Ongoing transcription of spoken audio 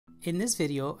In this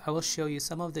video, I will show you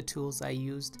some of the tools I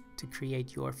used to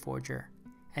create YOR Forger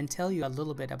and tell you a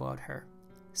little bit about her.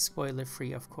 Spoiler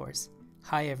free, of course.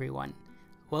 Hi everyone,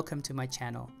 welcome to my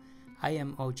channel. I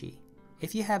am OG.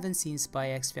 If you haven't seen Spy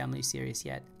X Family series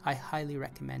yet, I highly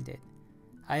recommend it.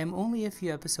 I am only a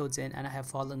few episodes in and I have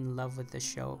fallen in love with the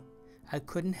show. I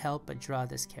couldn't help but draw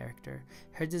this character.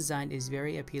 Her design is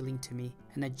very appealing to me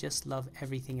and I just love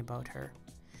everything about her.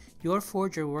 YOR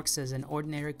Forger works as an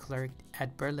ordinary clerk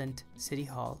at Berlin City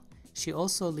Hall. She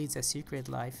also leads a secret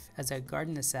life as a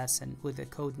garden assassin with the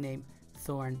codename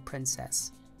Thorn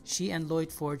Princess. She and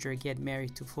Lloyd Forger get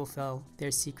married to fulfill their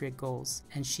secret goals,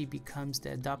 and she becomes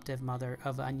the adoptive mother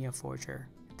of Anya Forger.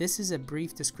 This is a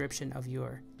brief description of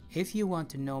YOR. If you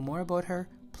want to know more about her,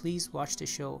 please watch the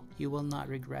show. You will not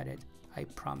regret it, I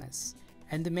promise.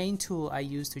 And the main tool I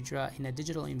use to draw in a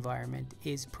digital environment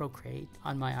is Procreate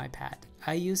on my iPad.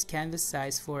 I use canvas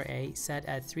size 4A set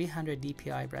at 300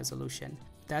 dpi resolution.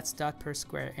 That's dot per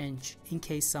square inch, in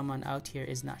case someone out here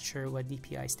is not sure what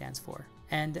dpi stands for.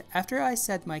 And after I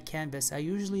set my canvas, I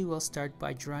usually will start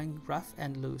by drawing rough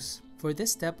and loose. For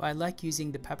this step, I like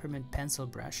using the Peppermint pencil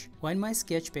brush. When my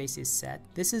sketch base is set,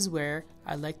 this is where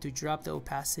I like to drop the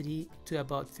opacity to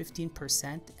about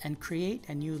 15% and create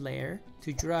a new layer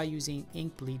to draw using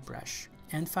ink bleed brush.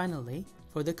 And finally,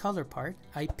 for the color part,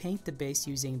 I paint the base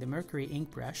using the Mercury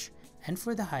ink brush, and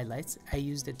for the highlights, I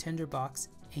use the Tinderbox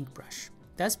ink brush.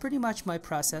 That's pretty much my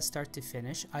process start to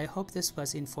finish. I hope this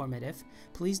was informative.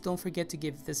 Please don't forget to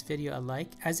give this video a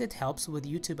like as it helps with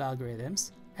YouTube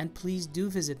algorithms. And please do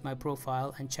visit my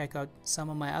profile and check out some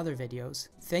of my other videos.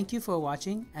 Thank you for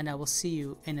watching and I will see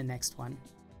you in the next one.